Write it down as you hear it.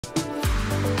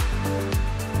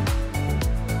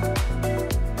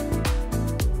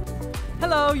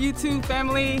Hello YouTube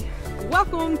family,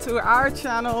 welcome to our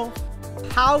channel,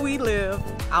 How We Live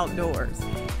Outdoors.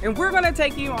 And we're gonna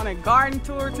take you on a garden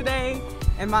tour today,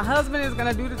 and my husband is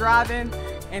gonna do the driving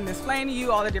and explain to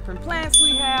you all the different plants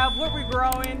we have, what we're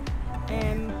growing,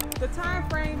 and the time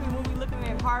frame and when we're looking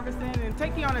at harvesting, and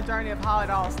take you on a journey of how it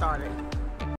all started.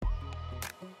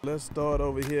 Let's start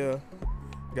over here.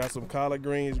 Got some collard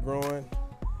greens growing,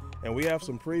 and we have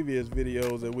some previous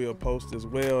videos that we'll post as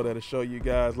well that'll show you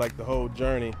guys like the whole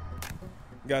journey.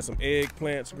 Got some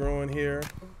eggplants growing here,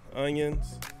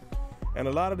 onions, and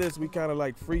a lot of this we kind of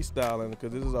like freestyling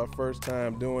because this is our first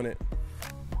time doing it.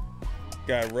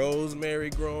 Got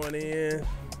rosemary growing in,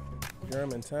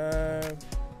 German thyme,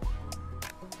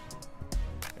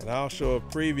 and I'll show a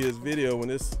previous video when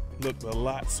this looked a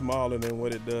lot smaller than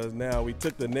what it does now. We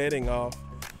took the netting off,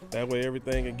 that way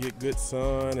everything can get good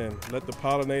sun and let the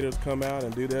pollinators come out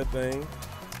and do their thing.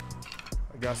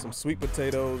 I got some sweet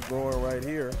potatoes growing right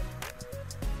here,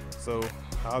 so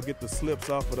I'll get the slips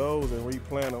off of those and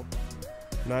replant them.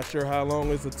 Not sure how long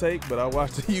this will take, but I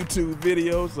watched a YouTube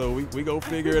video, so we go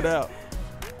figure it out.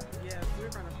 Yes, we're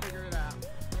gonna figure it out.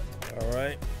 All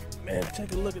right, man,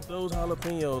 take a look at those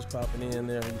jalapenos popping in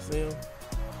there. You see them?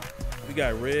 We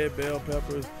got red bell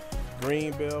peppers,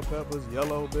 green bell peppers,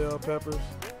 yellow bell peppers.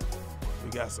 We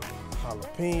got some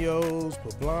jalapenos,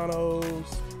 poblanos.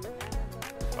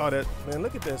 Oh, that, man,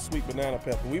 look at that sweet banana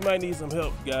pepper. We might need some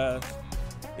help, guys.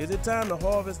 Is it time to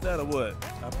harvest that or what?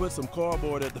 I put some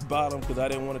cardboard at the bottom because I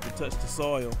didn't want it to touch the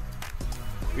soil.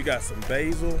 We got some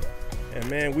basil, and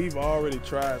man, we've already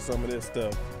tried some of this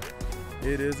stuff.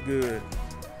 It is good.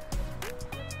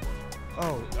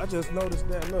 Oh, I just noticed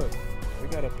that, look. We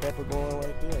got a pepper going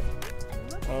right there.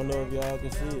 I don't know if y'all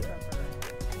can see it.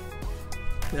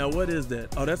 Now what is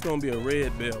that? Oh, that's gonna be a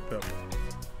red bell pepper.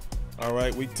 All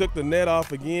right, we took the net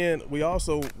off again. We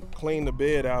also cleaned the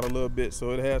bed out a little bit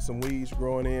so it had some weeds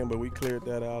growing in, but we cleared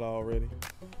that out already.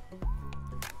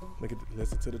 Look at,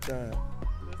 listen to the chime.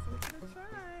 Listen to the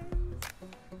chimes.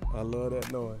 I love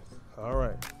that noise. All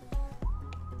right.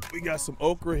 We got some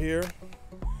okra here,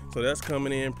 so that's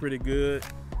coming in pretty good.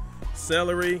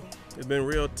 Celery, it's been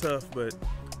real tough, but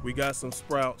we got some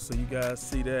sprouts, so you guys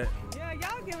see that. Yeah,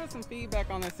 y'all give us some feedback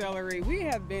on the celery. We've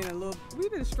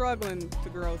been struggling to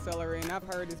grow celery, and I've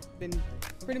heard it's been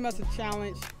pretty much a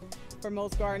challenge for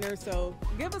most gardeners. So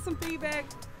give us some feedback,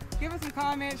 give us some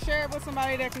comments, share it with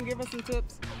somebody that can give us some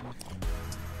tips.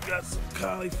 Got some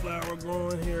cauliflower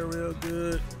growing here real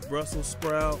good, Brussels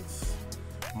sprouts,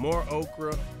 more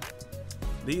okra.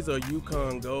 These are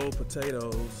Yukon Gold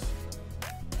potatoes.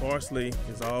 Parsley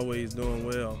is always doing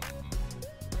well.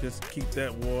 Just keep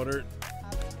that watered.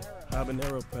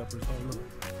 Habanero peppers, oh look,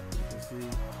 you can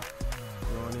see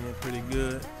growing in pretty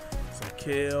good. Some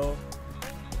kale,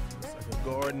 it's like a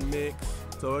garden mix.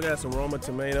 So I got some Roma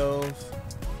tomatoes,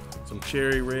 some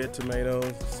cherry red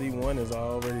tomatoes. See, one is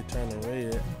already turning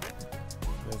red.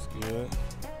 That's good.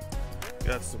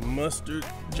 Got some mustard,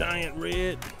 giant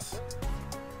reds,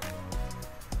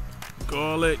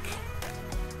 garlic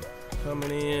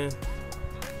coming in.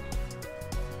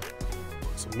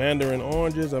 Some mandarin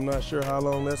oranges. I'm not sure how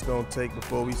long that's gonna take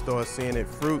before we start seeing it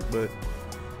fruit, but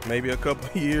maybe a couple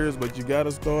of years, but you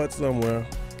gotta start somewhere.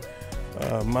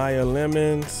 Maya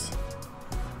lemons.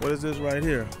 What is this right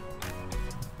here?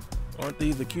 Aren't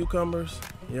these the cucumbers?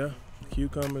 Yeah,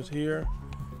 cucumbers here.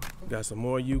 Got some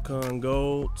more Yukon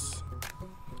Golds.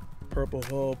 Purple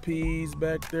hull peas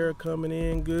back there coming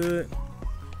in good.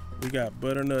 We got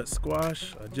butternut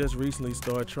squash. I just recently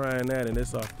started trying that and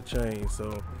it's off the chain,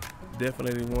 so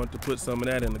definitely want to put some of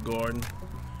that in the garden.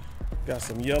 Got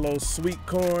some yellow sweet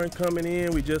corn coming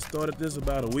in. We just started this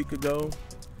about a week ago.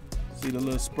 See the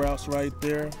little sprouts right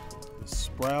there? The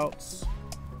sprouts.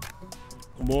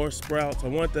 More sprouts. I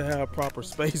want to have proper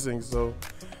spacing, so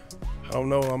I don't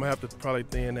know. I'm gonna have to probably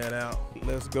thin that out.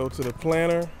 Let's go to the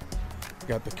planter.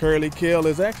 Got the curly kale.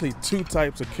 There's actually two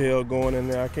types of kale going in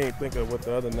there. I can't think of what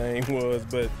the other name was,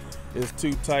 but it's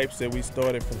two types that we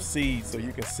started from seeds, so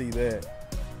you can see that.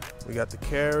 We got the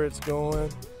carrots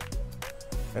going,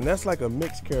 and that's like a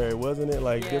mixed carrot, wasn't it?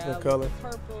 Like different color.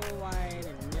 Purple, white,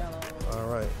 and yellow. All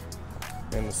right,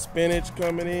 and the spinach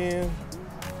coming in,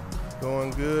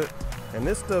 going good. And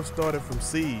this stuff started from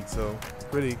seeds, so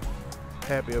pretty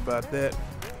happy about that.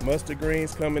 Mustard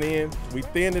greens coming in. We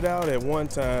thinned it out at one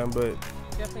time, but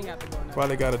Definitely got to go another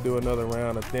probably got to do another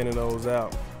round of thinning those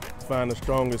out. Find the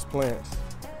strongest plants.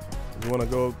 You want to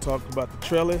go talk about the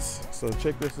trellis? So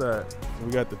check this out.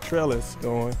 We got the trellis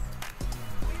going.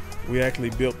 We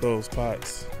actually built those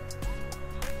pots.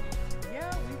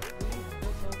 Yeah, we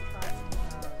built those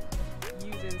pots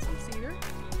using some cedar.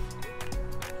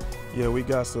 Yeah, we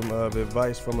got some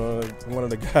advice from one of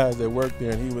the guys that worked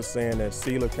there, and he was saying that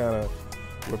sealer kind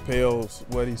of repels,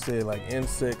 what he said, like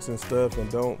insects and stuff,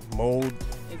 and don't mold.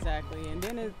 Exactly, and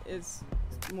then it's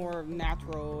more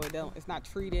natural. It's not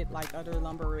treated like other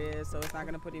lumber is, so it's not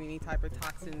going to put any type of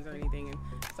toxins or anything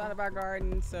inside of our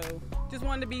garden. So just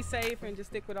wanted to be safe and just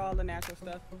stick with all the natural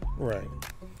stuff. Right.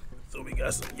 So we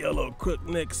got some yellow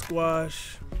crookneck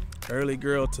squash, early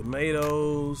girl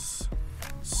tomatoes,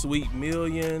 sweet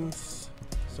millions,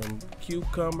 some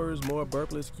cucumbers, more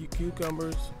burpless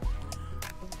cucumbers.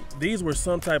 These were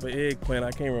some type of eggplant.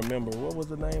 I can't remember. What was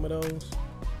the name of those?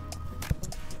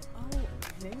 Oh,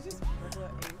 they just regular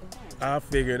eggplant. I'll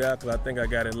figure it out because I think I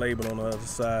got it labeled on the other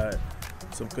side.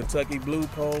 Some Kentucky blue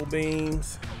pole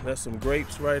beans. That's some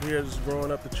grapes right here just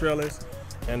growing up the trellis.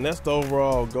 And that's the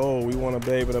overall goal. We want to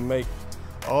be able to make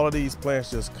all of these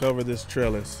plants just cover this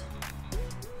trellis.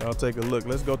 I'll take a look.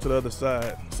 Let's go to the other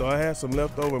side. So I had some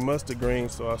leftover mustard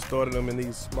greens, so I started them in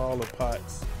these smaller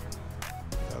pots.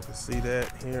 Y'all can see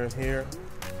that here and here.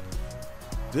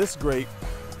 This grape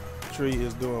tree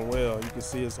is doing well. You can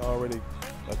see it's already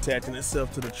attaching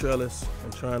itself to the trellis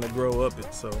and trying to grow up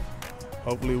it. So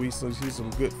hopefully we see some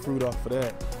good fruit off of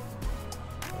that.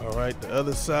 All right, the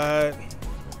other side,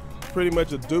 pretty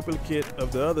much a duplicate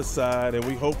of the other side, and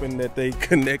we hoping that they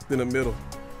connect in the middle.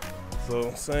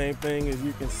 So same thing as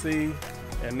you can see,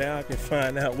 and now I can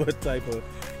find out what type of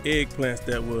eggplants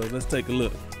that was. Let's take a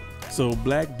look. So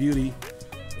Black Beauty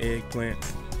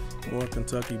eggplants, more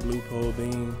Kentucky blue pole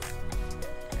beans.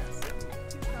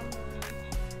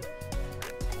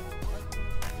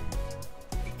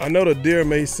 I know the deer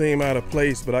may seem out of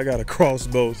place, but I got a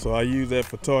crossbow, so I use that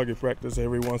for target practice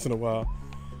every once in a while.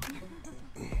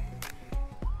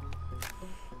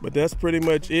 But that's pretty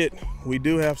much it. We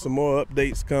do have some more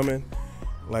updates coming.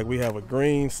 Like we have a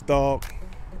green stalk,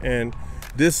 and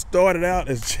this started out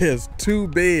as just 2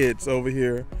 beds over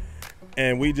here,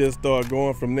 and we just started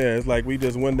going from there. It's like we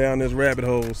just went down this rabbit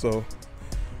hole, so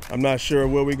I'm not sure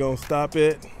where we're gonna stop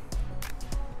at.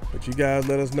 But you guys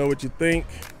let us know what you think.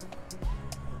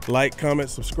 Like, comment,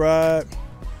 subscribe.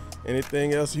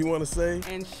 Anything else you want to say?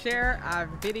 And share our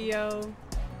video,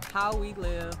 How We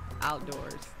Live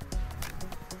Outdoors.